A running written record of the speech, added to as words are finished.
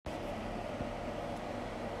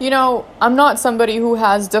I'm not somebody who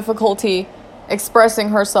has difficulty expressing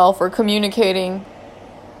herself or communicating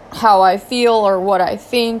how I feel or what I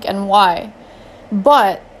think and why.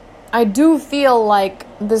 But I do feel like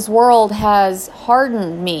this world has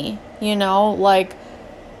hardened me, like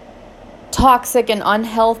toxic and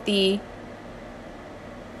unhealthy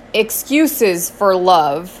excuses for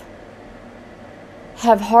love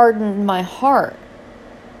have hardened my heart.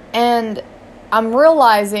 And I'm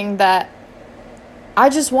realizing that I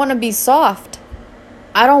just want to be soft.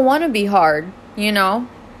 I don't want to be hard,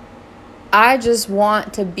 I just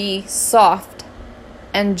want to be soft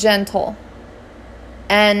and gentle.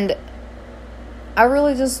 And I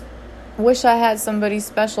really just wish I had somebody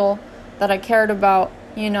special that I cared about,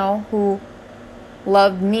 who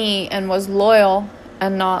loved me and was loyal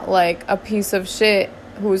and not like a piece of shit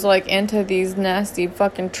who's like into these nasty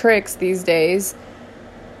fucking tricks these days,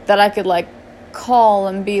 that I could like call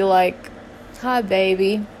and be like, "Hi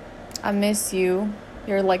baby, I miss you.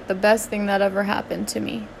 You're like the best thing that ever happened to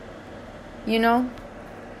me."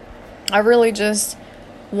 I really just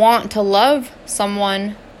want to love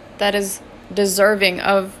someone that is deserving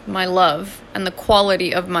of my love and the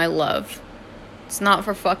quality of my love. It's not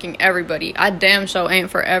for fucking everybody. I damn sure ain't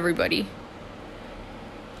for everybody.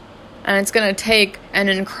 And it's gonna take an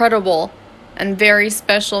incredible and very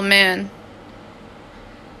special man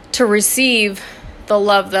to receive the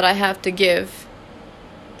love that I have to give.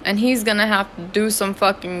 And he's gonna have to do some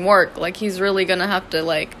fucking work. Like, he's really gonna have to,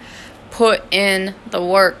 like, put in the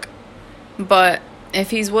work. But if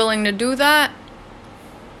he's willing to do that,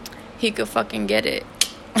 he could fucking get it.